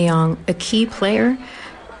Larry Itliong a key player,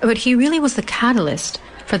 but he really was the catalyst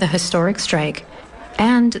for the historic strike,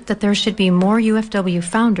 and that there should be more UFW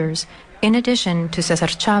founders in addition to Cesar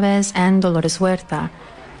Chavez and Dolores Huerta.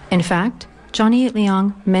 In fact, Johnny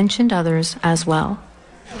Itliong mentioned others as well.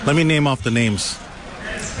 Let me name off the names.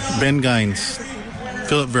 Ben Gines,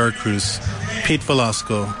 Philip Veracruz, Pete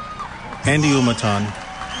Velasco, Andy Umatan,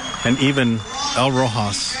 and even El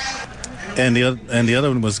Rojas. And the other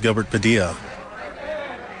one was Gilbert Padilla.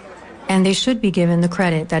 And they should be given the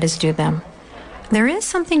credit that is due them. There is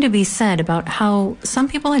something to be said about how some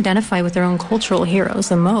people identify with their own cultural heroes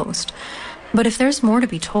the most. But if there's more to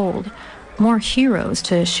be told, more heroes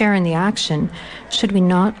to share in the action, should we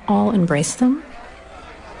not all embrace them?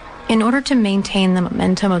 In order to maintain the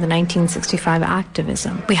momentum of the 1965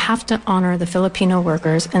 activism, we have to honor the Filipino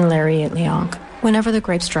workers and Larry Itliong whenever the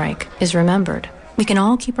grape strike is remembered. We can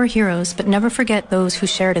all keep our heroes, but never forget those who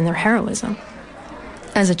shared in their heroism.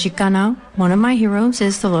 As a Chicana, one of my heroes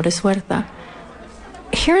is Dolores Huerta.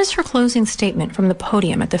 Here is her closing statement from the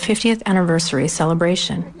podium at the 50th anniversary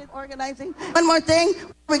celebration. Organizing. One more thing,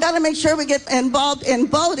 we got to make sure we get involved in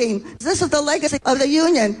voting. This is the legacy of the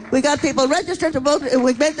union. We got people registered to vote, and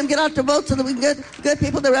we make them get out to vote so that we can get good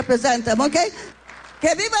people to represent them, okay?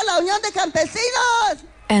 Que viva la Unión de Campesinos!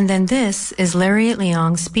 And then this is Larry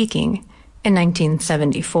Itliong speaking in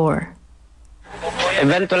 1974.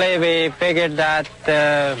 eventually we figured that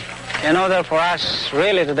in order for us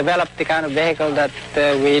really to develop the kind of vehicle that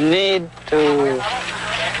we need to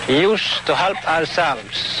use to help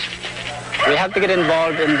ourselves, we have to get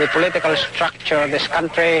involved in the political structure of this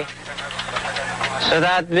country so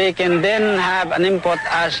that we can then have an input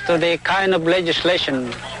as to the kind of legislation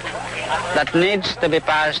that needs to be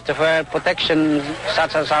passed where protection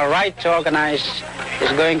such as our right to organize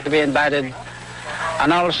is going to be embedded.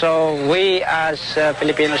 And also we as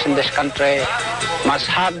Filipinos in this country must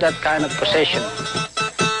have that kind of position.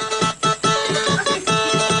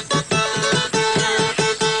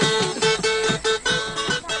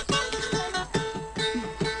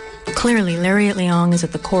 Clearly, Larry Itliong is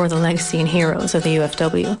at the core of the legacy and heroes of the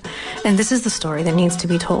UFW, and this is the story that needs to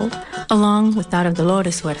be told, along with that of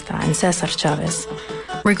Dolores Huerta and Cesar Chavez,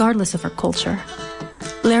 regardless of our culture.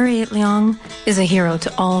 Larry Itliong is a hero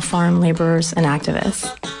to all farm laborers and activists.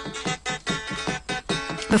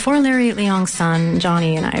 Before Larry Itliong's son,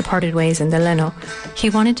 Johnny, and I parted ways in Deleno, he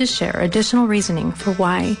wanted to share additional reasoning for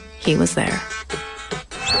why he was there.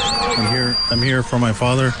 I'm here for my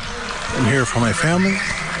father. I'm here for my family.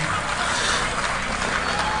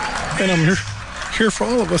 And I'm here for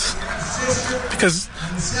all of us. Because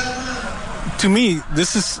to me,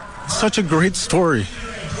 this is such a great story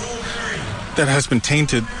that has been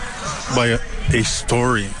tainted by a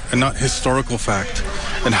story and not historical fact.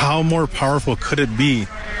 And how more powerful could it be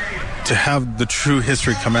to have the true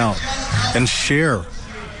history come out and share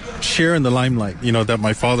in the limelight, that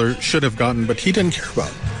my father should have gotten, but he didn't care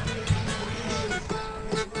about.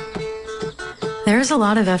 There's a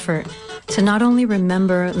lot of effort to not only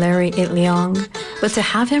remember Larry Itliong, but to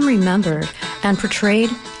have him remembered and portrayed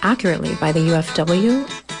accurately by the UFW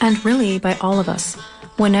and really by all of us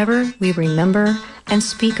whenever we remember and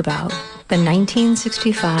speak about the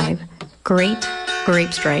 1965 Great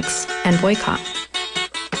Grape Strikes and Boycott.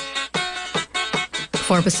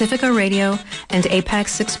 For Pacifica Radio and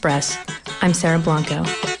Apex Express, I'm Sarah Blanco.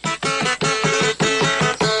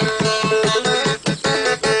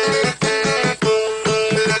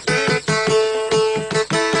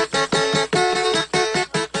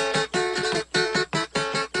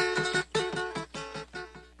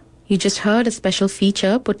 You just heard a special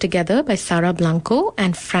feature put together by Sarah Blanco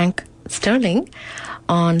and Frank Sterling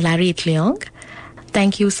on Larry Itliong.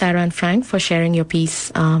 Thank you, Sarah and Frank, for sharing your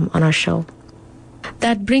piece on our show.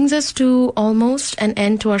 That brings us to almost an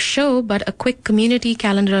end to our show, but a quick community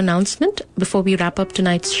calendar announcement before we wrap up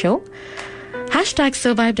tonight's show. Hashtag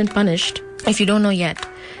Survived and Punished, if you don't know yet,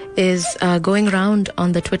 is going around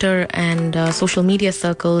on the Twitter and social media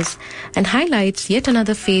circles and highlights yet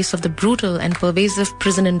another face of the brutal and pervasive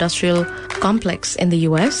prison industrial complex in the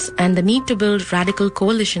US and the need to build radical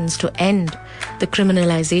coalitions to end the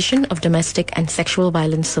criminalization of domestic and sexual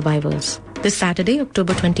violence survivors. This Saturday,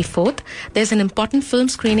 October 24th, there's an important film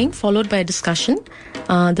screening followed by a discussion.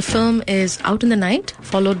 The film is Out in the Night,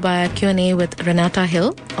 followed by a Q&A with Renata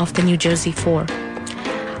Hill of the New Jersey 4.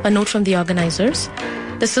 A note from the organizers.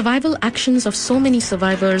 The survival actions of so many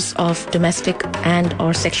survivors of domestic and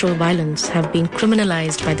or sexual violence have been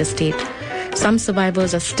criminalized by the state. Some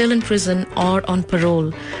survivors are still in prison or on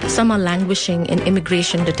parole. Some are languishing in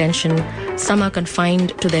immigration detention. Some are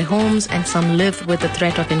confined to their homes, and some live with the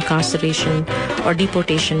threat of incarceration or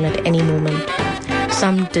deportation at any moment.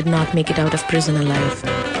 Some did not make it out of prison alive.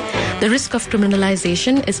 The risk of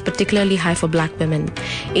criminalization is particularly high for black women.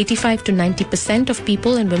 85 to 90% of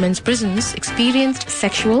people in women's prisons experienced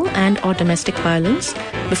sexual and or domestic violence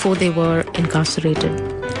before they were incarcerated.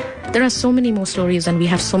 There are so many more stories and we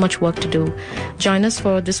have so much work to do. Join us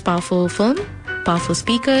for this powerful film, powerful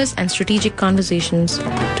speakers and strategic conversations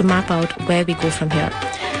to map out where we go from here.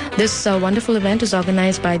 This wonderful event is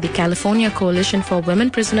organized by the California Coalition for Women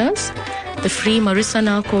Prisoners, the Free Marissa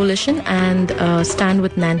Now Coalition, and Stand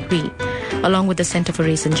With Nan Hui, along with the Center for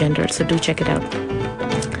Race and Gender. So do check it out.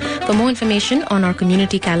 For more information on our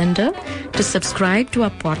community calendar, to subscribe to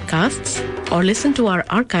our podcasts or listen to our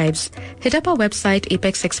archives, hit up our website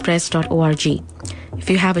apexexpress.org. If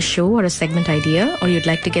you have a show or a segment idea or you'd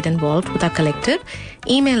like to get involved with our collective,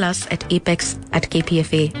 email us at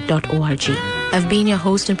apex@kpfa.org. I've been your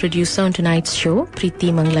host and producer on tonight's show, Preeti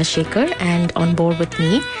Mangla Shekhar, and on board with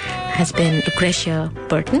me has been Lucretia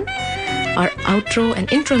Burton. Our outro and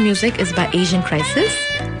intro music is by Asian Crisis.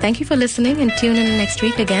 Thank you for listening and tune in next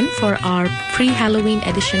week again for our pre-Halloween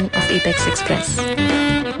edition of Apex Express.